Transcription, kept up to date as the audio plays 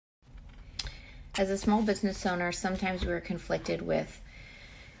As a small business owner, sometimes we're conflicted with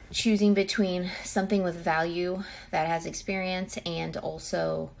choosing between something with value that has experience and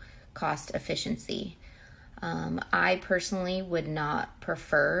also cost efficiency. I personally would not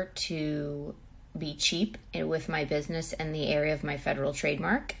prefer to be cheap with my business in the area of my federal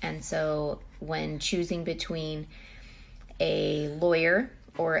trademark. And so when choosing between a lawyer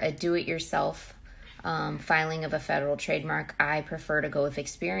or a do-it-yourself filing of a federal trademark, I prefer to go with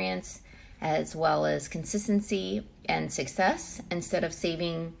experience as well as consistency and success instead of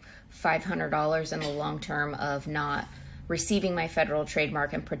saving $500 in the long term of not receiving my federal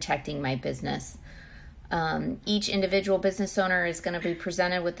trademark and protecting my business. Each individual business owner is going to be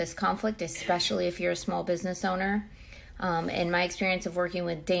presented with this conflict, especially if you're a small business owner. In my experience of working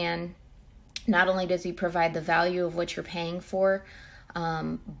with Dan, not only does he provide the value of what you're paying for,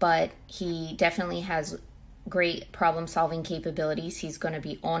 but he definitely has great problem-solving capabilities. He's going to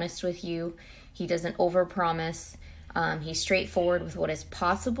be honest with you. He doesn't overpromise. He's straightforward with what is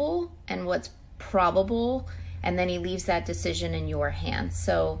possible and what's probable, and then he leaves that decision in your hands.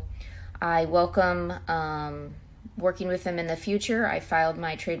 So I welcome working with him in the future. I filed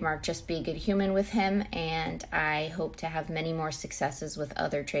my trademark Just Be a Good Human with him, and I hope to have many more successes with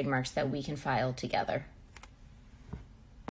other trademarks that we can file together.